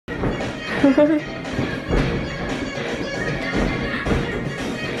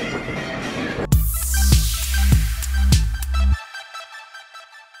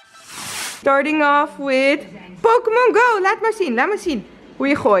Starting off with Pokémon Go. Laat maar zien hoe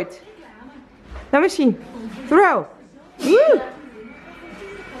je gooit. Laat maar zien. Throw. Woo.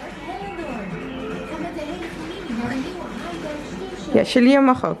 Ja, Shalia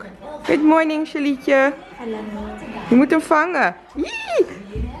mag ook. Good morning, Shalietje. Je moet hem vangen. Yee.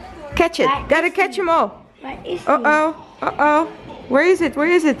 Catch it. Gotta catch them all. Uh-oh. Uh-oh. Where is it?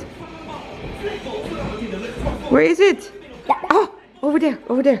 Where is it? Where is it? Oh, over there.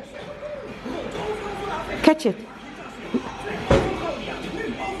 Over there. Catch it.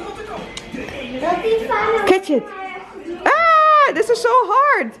 Catch it. Ah, this is so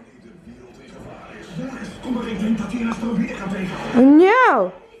hard. Oh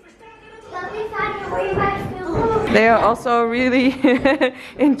no. They are also really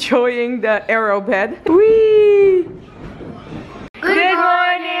enjoying the arrow bed. Whee! Good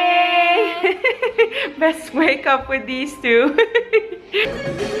morning! Best wake up with these two.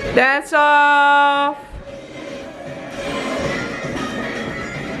 That's off.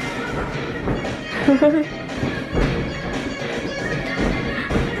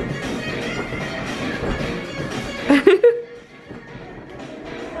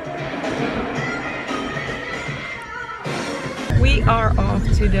 We are off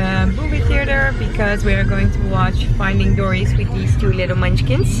to the movie theater because we are going to watch Finding Dory's with these two little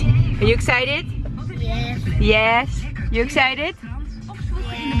munchkins. Are you excited? Yes. Yes. You excited?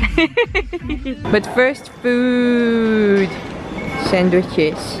 But first, food.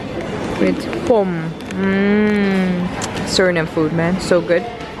 Sandwiches with pom. Suriname food, man. So good.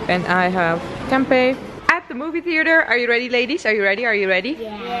 And I have tempeh. At the movie theater. Are you ready, ladies? Are you ready? Are you ready?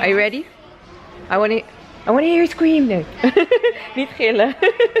 Yeah. Are you ready? I want to hear you scream now. Niet gillen.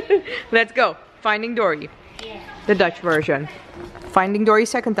 Let's go. Finding Dory. Yeah. The Dutch version. Finding Dory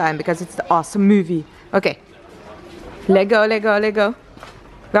second time because it's the awesome movie. Okay. Let go, let go, let go.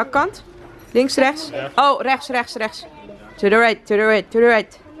 Welke kant? Links, rechts? Oh, rechts, rechts, rechts. To the right, to the right, to the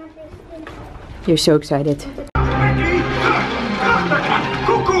right. You're so excited.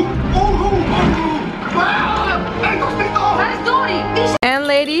 And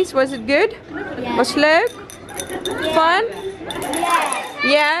ladies, was it good? Yeah. Was leuk? Fun? Yeah.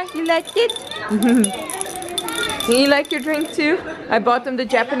 Yeah, you liked it? You like your drink too? I bought them the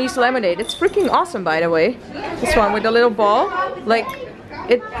Japanese lemonade. It's freaking awesome, by the way. This one with the little ball. Like,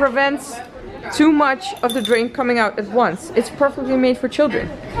 it prevents too much of the drink coming out at once. It's perfectly made for children.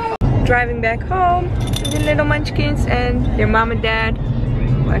 Driving back home to the little munchkins and their mom and dad.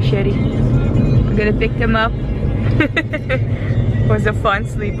 Wow, Sherry. We're gonna pick them up. It was a fun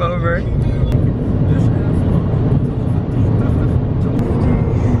sleepover.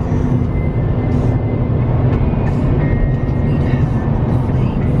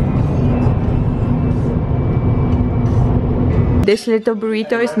 This little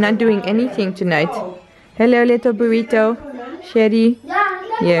burrito is not doing anything tonight. Hello, little burrito. Sherry.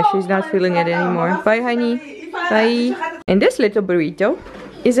 Yeah, she's not feeling it anymore. Bye, honey. Bye. And this little burrito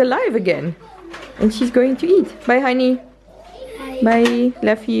is alive again. And she's going to eat. Bye, honey. Bye.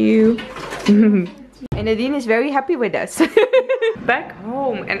 Love you. And Nadine is very happy with us. Back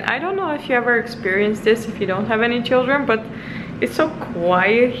home. And I don't know if you ever experienced this if you don't have any children, but it's so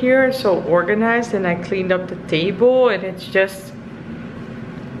quiet here, so organized, and I cleaned up the table, and it's just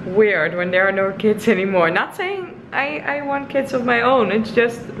weird when there are no kids anymore. Not saying I want kids of my own, it's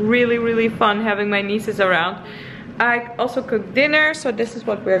just really, really fun having my nieces around. I also cooked dinner, so this is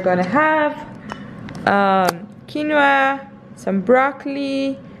what we're gonna have. Quinoa, some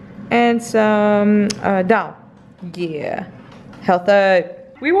broccoli, and some dal. Yeah, healthy.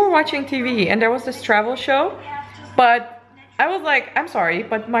 We were watching TV and there was this travel show, but I was like, I'm sorry,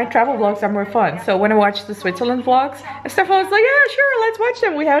 but my travel vlogs are more fun. So when I watched the Switzerland vlogs, Stefan was like, yeah, sure, let's watch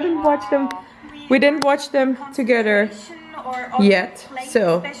them. We hadn't watched them. We didn't watch them together yet.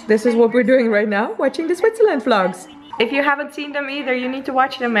 So this is what we're doing right now, watching the Switzerland vlogs. If you haven't seen them either, you need to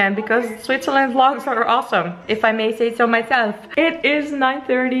watch them, man, because Switzerland vlogs are awesome, if I may say so myself. It is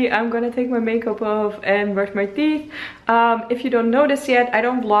 9:30. I'm gonna take my makeup off and brush my teeth. If you don't notice yet, I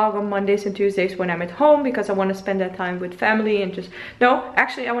don't vlog on Mondays and Tuesdays when I'm at home because I want to spend that time with family and just... No,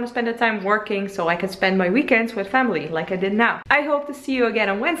 actually I want to spend that time working so I can spend my weekends with family like I did now. I hope to see you again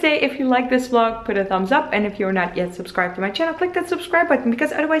on Wednesday. If you like this vlog, put a thumbs up, and if you're not yet subscribed to my channel, click that subscribe button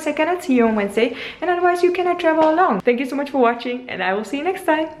because otherwise I cannot see you on Wednesday and otherwise you cannot travel along. Thank you so much for watching and I will see you next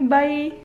time. Bye!